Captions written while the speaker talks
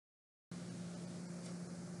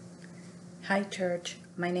Hi, Church.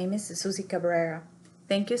 My name is Susy Cabrera.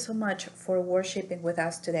 Thank you so much for worshiping with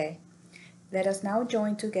us today. Let us now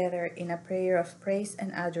join together in a prayer of praise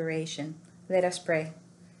and adoration. Let us pray.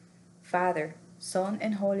 Father, Son,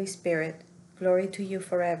 and Holy Spirit, glory to you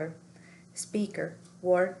forever. Speaker,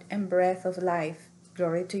 word, and breath of life,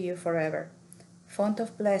 glory to you forever. Font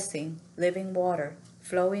of blessing, living water,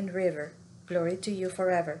 flowing river, glory to you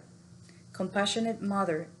forever. Compassionate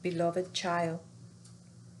Mother, beloved child,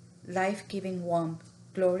 life-giving womb,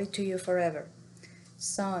 glory to you forever.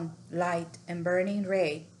 Sun, light, and burning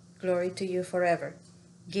ray, glory to you forever.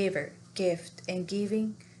 Giver, gift, and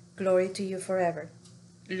giving, glory to you forever.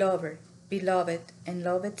 Lover, beloved, and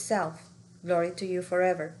love itself, glory to you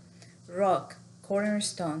forever. Rock,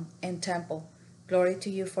 cornerstone, and temple, glory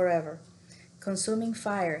to you forever. Consuming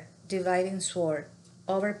fire, dividing sword,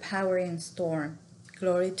 overpowering storm,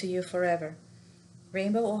 glory to you forever.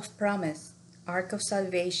 Rainbow of promise, ark of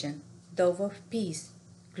salvation, dove of peace,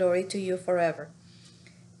 glory to you forever.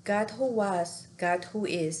 God who was, God who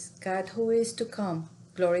is to come,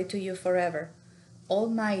 glory to you forever.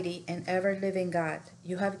 Almighty and ever-living God,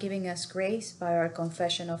 you have given us grace by our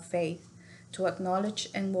confession of faith to acknowledge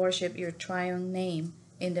and worship your triune name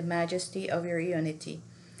in the majesty of your unity.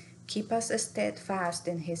 Keep us steadfast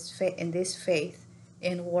in this faith,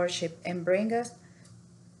 in worship, and bring us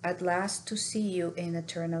at last to see you in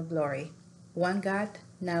eternal glory. One God,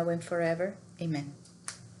 now and forever. Amen.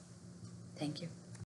 Thank you.